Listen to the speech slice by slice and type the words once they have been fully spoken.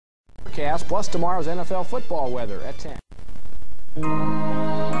Cast plus tomorrow's NFL football weather at 10.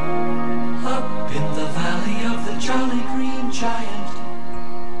 Up in the valley of the Jolly Green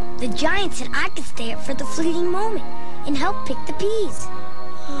Giant. The giant said I could stay up for the fleeting moment and help pick the peas.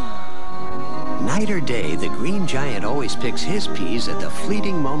 Night or day, the Green Giant always picks his peas at the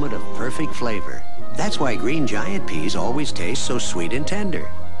fleeting moment of perfect flavor. That's why Green Giant peas always taste so sweet and tender.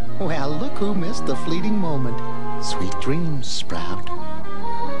 Well, look who missed the fleeting moment. Sweet dreams, Sprout.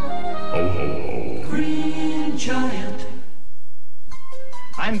 Ho, ho, ho. Green Giant.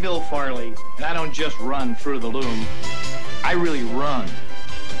 I'm Bill Farley, and I don't just run Fruit of the Loom. I really run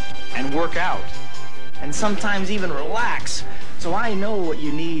and work out and sometimes even relax. So I know what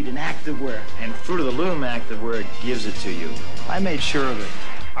you need in activewear, and Fruit of the Loom activewear gives it to you. I made sure of it.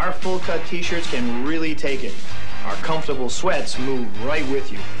 Our full-cut t-shirts can really take it. Our comfortable sweats move right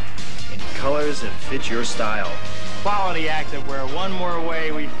with you in colors that fit your style. Quality activewear, one more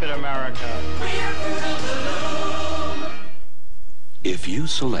way we fit America. If you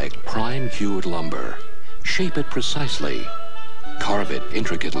select prime cured lumber, shape it precisely, carve it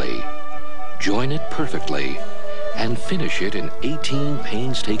intricately, join it perfectly, and finish it in 18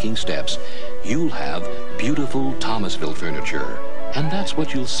 painstaking steps, you'll have beautiful Thomasville furniture. And that's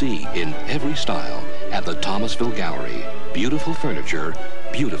what you'll see in every style at the Thomasville Gallery. Beautiful furniture,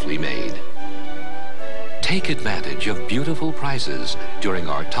 beautifully made. Take advantage of beautiful prices during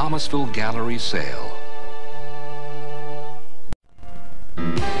our Thomasville Gallery sale.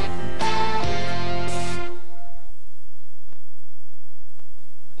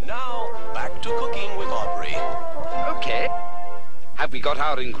 Now, back to cooking with Aubrey. Okay. Have we got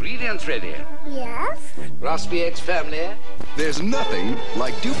our ingredients ready? Yes. Raspy eggs family? There's nothing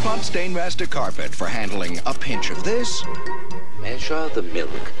like DuPont Stainmaster carpet for handling a pinch of this. Measure the milk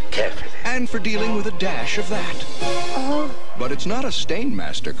carefully. And for dealing with a dash of that. Oh. But it's not a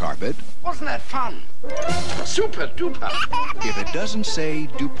Stainmaster carpet. Wasn't that fun? Super duper. If it doesn't say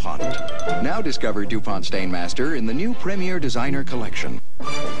DuPont. Now discover DuPont Stainmaster in the new Premier Designer Collection.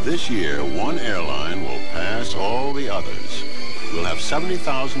 This year, one airline will pass all the others. We'll have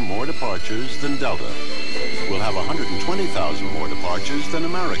 70,000 more departures than Delta. We'll have 120,000 more departures than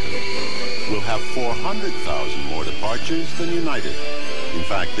American. We'll have 400,000 more departures than United. In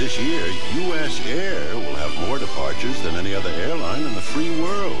fact, this year, USAir will have more departures than any other airline in the free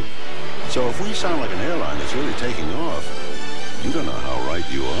world. So if we sound like an airline that's really taking off, you don't know how right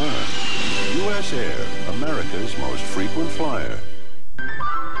you are. USAir, America's most frequent flyer.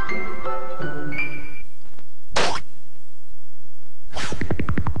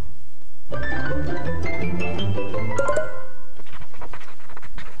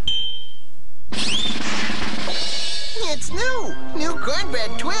 It's new! New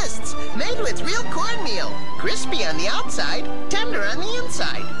cornbread twists, made with real cornmeal. Crispy on the outside, tender on the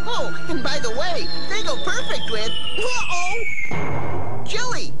inside. Oh, and by the way, they go perfect with... Uh-oh!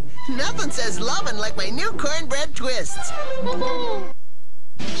 Chili! Nothing says lovin' like my new cornbread twists.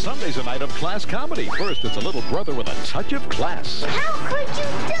 Sunday's a night of class comedy. First, it's a little brother with a touch of class. How could you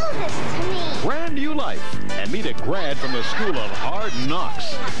do this to me? Brand new life. And meet a grad from the School of Hard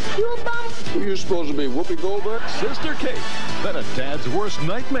Knocks. You a bum? You're supposed to be Whoopi Goldberg, Sister Kate. Then a dad's worst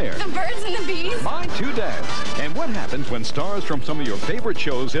nightmare. The birds and the bees. My two dads. And what happens when stars from some of your favorite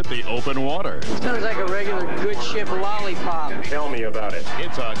shows hit the open water? Sounds like a regular good ship lollipop. Tell me about it.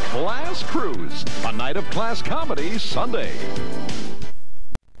 It's a class cruise. A night of class comedy Sunday.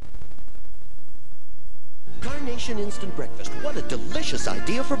 Carnation Instant Breakfast. What a delicious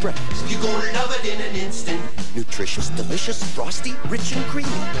idea for breakfast. You're gonna love it in an instant. Nutritious, delicious, frosty, rich and creamy.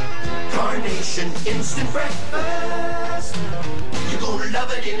 Carnation Instant Breakfast. You're gonna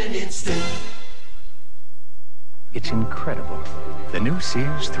love it in an instant. It's incredible. The new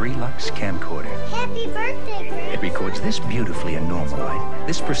Sears 3 Lux Camcorder. Happy birthday, Grandpa. It records this beautifully in normal light,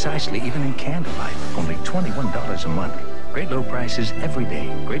 this precisely even in candlelight. Only $21 a month. Great low prices every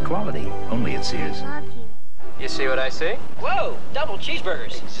day. Great quality. Only at Sears. Love you. You see what I see? Whoa, double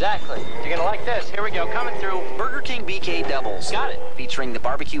cheeseburgers. Exactly. You're gonna like this. Here we go, coming through. Burger King BK Doubles. Got it. Featuring the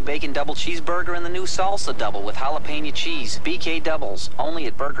barbecue bacon double cheeseburger and the new salsa double with jalapeno cheese. BK Doubles, only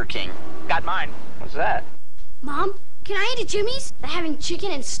at Burger King. Got mine. What's that? Mom, can I eat at Jimmy's? They're having chicken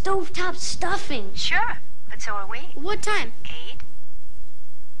and stovetop stuffing. Sure, but so are we. What time? 8.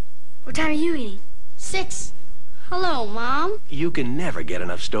 What time are you eating? 6. Hello, Mom. You can never get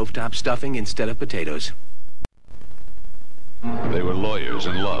enough stovetop stuffing instead of potatoes. They were lawyers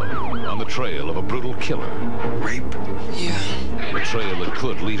in love, on the trail of a brutal killer. Rape? Yeah. A trail that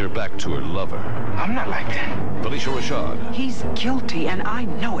could lead her back to her lover. I'm not like that. Felicia Rashad. He's guilty, and I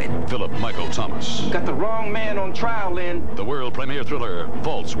know it. Philip Michael Thomas. Got the wrong man on trial, Lynn. The world premiere thriller,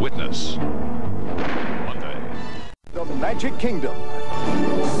 False Witness. Monday. The Magic Kingdom.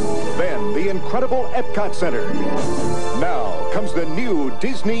 Then the incredible Epcot Center. Now comes the new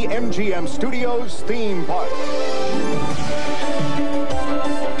Disney MGM Studios theme park.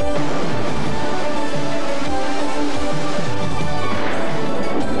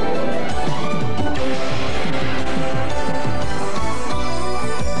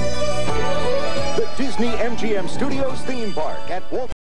 The Disney MGM Studios theme park at Walt